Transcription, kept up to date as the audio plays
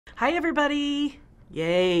Hi everybody!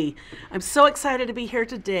 Yay! I'm so excited to be here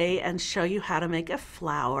today and show you how to make a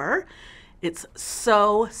flower. It's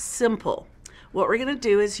so simple. What we're going to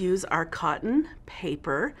do is use our cotton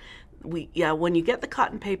paper. When you get the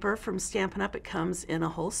cotton paper from Stampin' Up, it comes in a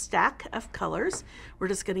whole stack of colors. We're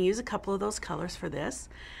just going to use a couple of those colors for this.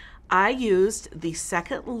 I used the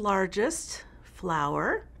second largest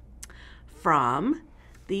flower from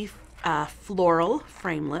the Floral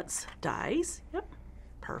Framelits dies. Yep.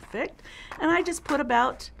 Perfect. And I just put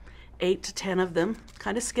about 8 to 10 of them,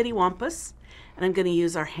 kind of skitty-wampus. And I'm going to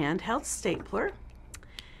use our handheld stapler.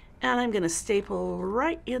 And I'm going to staple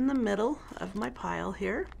right in the middle of my pile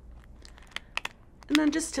here. And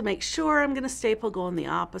then just to make sure, I'm going to staple going the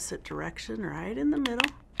opposite direction, right in the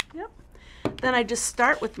middle. Yep. Then I just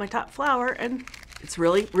start with my top flower, and it's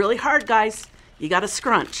really, really hard, guys. You got to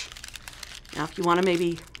scrunch. Now, if you want to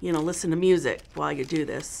maybe, listen to music while you do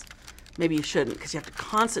this, maybe you shouldn't, because you have to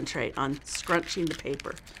concentrate on scrunching the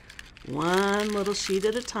paper. One little sheet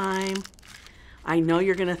at a time. I know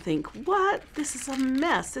you're going to think, what? This is a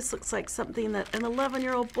mess. This looks like something that an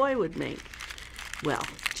 11-year-old boy would make. Well,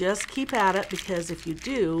 just keep at it, because if you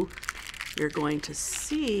do, you're going to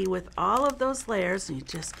see with all of those layers, and you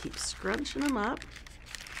just keep scrunching them up.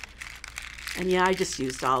 And yeah, I just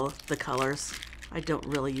used all of the colors. I don't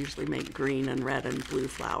really usually make green and red and blue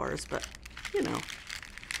flowers, but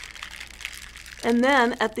And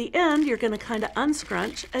then at the end, you're going to kind of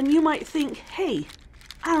unscrunch, and you might think, hey,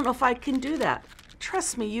 I don't know if I can do that.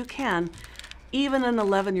 Trust me, you can. Even an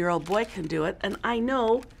 11-year-old boy can do it, and I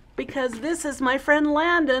know because this is my friend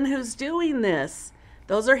Landon who's doing this.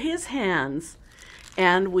 Those are his hands.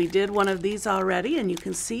 And we did one of these already, and you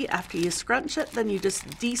can see after you scrunch it, then you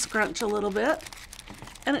just de-scrunch a little bit,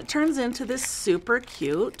 and it turns into this super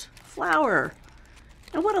cute flower.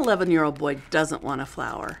 And what 11-year-old boy doesn't want a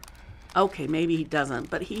flower? Okay, maybe he doesn't,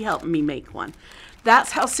 but he helped me make one.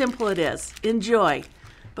 That's how simple it is. Enjoy.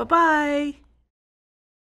 Bye-bye.